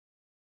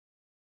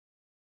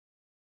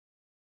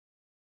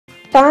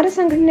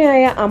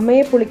താരസംഘടനയായ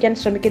അമ്മയെ പൊളിക്കാൻ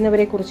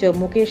ശ്രമിക്കുന്നവരെക്കുറിച്ച്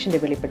മുകേഷിന്റെ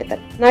വെളിപ്പെടുത്തൽ.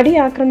 നടി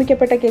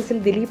ആക്രമിക്കപ്പെട്ട കേസിൽ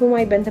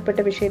ദിലീപുമായി ബന്ധപ്പെട്ട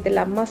വിഷയത്തിൽ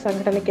അമ്മ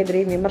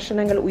സംഘടനയ്ക്കെതിരെ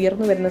വിമർശനങ്ങൾ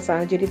ഉയർന്നുവരുന്ന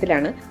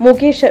സാഹചര്യത്തിലാണ്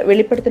മുകേഷ്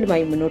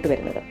വെളിപ്പെടുത്തലുമായി മുന്നോട്ട്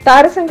വരുന്നത്.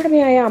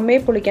 താരസംഘടനയായ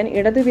അമ്മയെ പൊളിക്കാൻ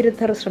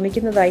ഇടതുവിരുദ്ധർ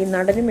ശ്രമിക്കുന്നതായി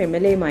നടനും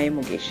MLAയുമായ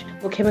മുകേഷ്.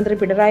 മുഖ്യമന്ത്രി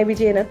പിണറായി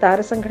വിജയന്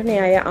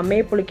താരസംഘടനയായ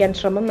അമ്മയെ പൊളിക്കാൻ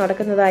ശ്രമം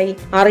നടക്കുന്നതായി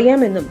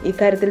അറിയാമെന്നും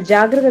ഇക്കാര്യത്തിൽ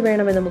ജാഗ്രത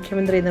വേണമെന്ന്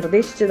മുഖ്യമന്ത്രി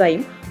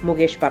നിർദ്ദേശിച്ചതായും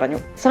മുകേഷ് പറഞ്ഞു.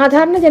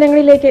 സാധാരണ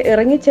ജനങ്ങളിലേക്ക്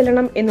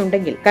ഇറങ്ങിച്ചെല്ലണം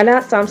എന്നുണ്ടെങ്കിൽ കലാ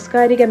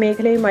സാംസ്കാരിക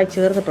മേഖലയുമായി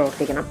ചേർന്ന്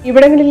പ്രവർത്തിക്കണം.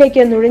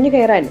 ഇവിടങ്ങളിലേക്ക് നുഴഞ്ഞു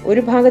കയറാൻ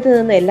ഒരു ഭാഗത്ത്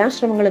നിന്ന് എല്ലാ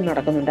ശ്രമങ്ങളും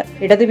നടക്കുന്നുണ്ട്.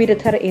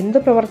 ഇടതുവിരുദ്ധർ എന്ത്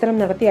പ്രവർത്തനം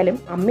നടത്തിയാലും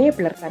അമ്മയെ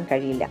പിളർത്താൻ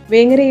കഴിയില്ല.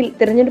 വേങ്ങരയിൽ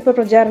തിരഞ്ഞെടുപ്പ്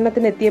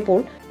പ്രചാരണത്തിനെത്തിയപ്പോൾ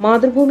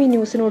മാതൃഭൂമി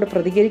ന്യൂസിനോട്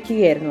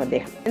പ്രതികരിക്കുകയായിരുന്നു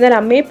അദ്ദേഹം. എന്നാൽ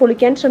അമ്മയെ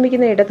പൊളിക്കാൻ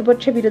ശ്രമിക്കുന്ന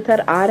ഇടതുപക്ഷ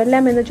വിരുദ്ധർ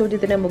ആരെല്ലാം എന്ന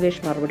ചോദ്യത്തിന്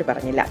മുകേഷ് മറുപടി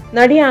പറഞ്ഞില്ല.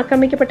 നടി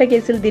ആക്രമിക്കപ്പെട്ട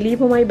കേസിൽ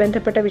ദിലീപുമായി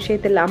ബന്ധപ്പെട്ട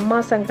വിഷയത്തിൽ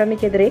അമ്മ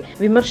സംഘടനയ്ക്കെതിരെ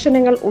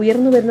വിമർശനങ്ങൾ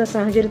ഉയർന്നുവരുന്ന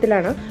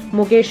സാഹചര്യത്തിലാണ്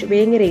മുകേഷ്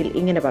വേങ്ങരയിൽ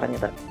ഇങ്ങനെ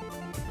പറഞ്ഞത്.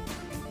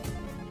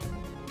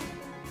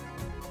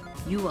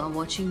 You're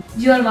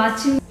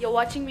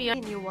watching me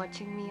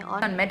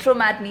on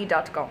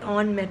metromatinee.com.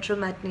 On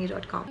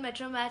metromatinee.com.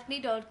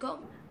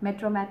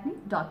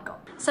 metromatinee.com.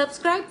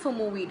 Subscribe for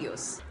more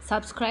videos.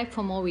 Subscribe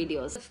for more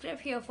videos.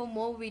 Subscribe here for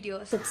more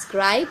videos.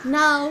 Subscribe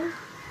now.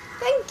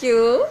 Thank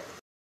you.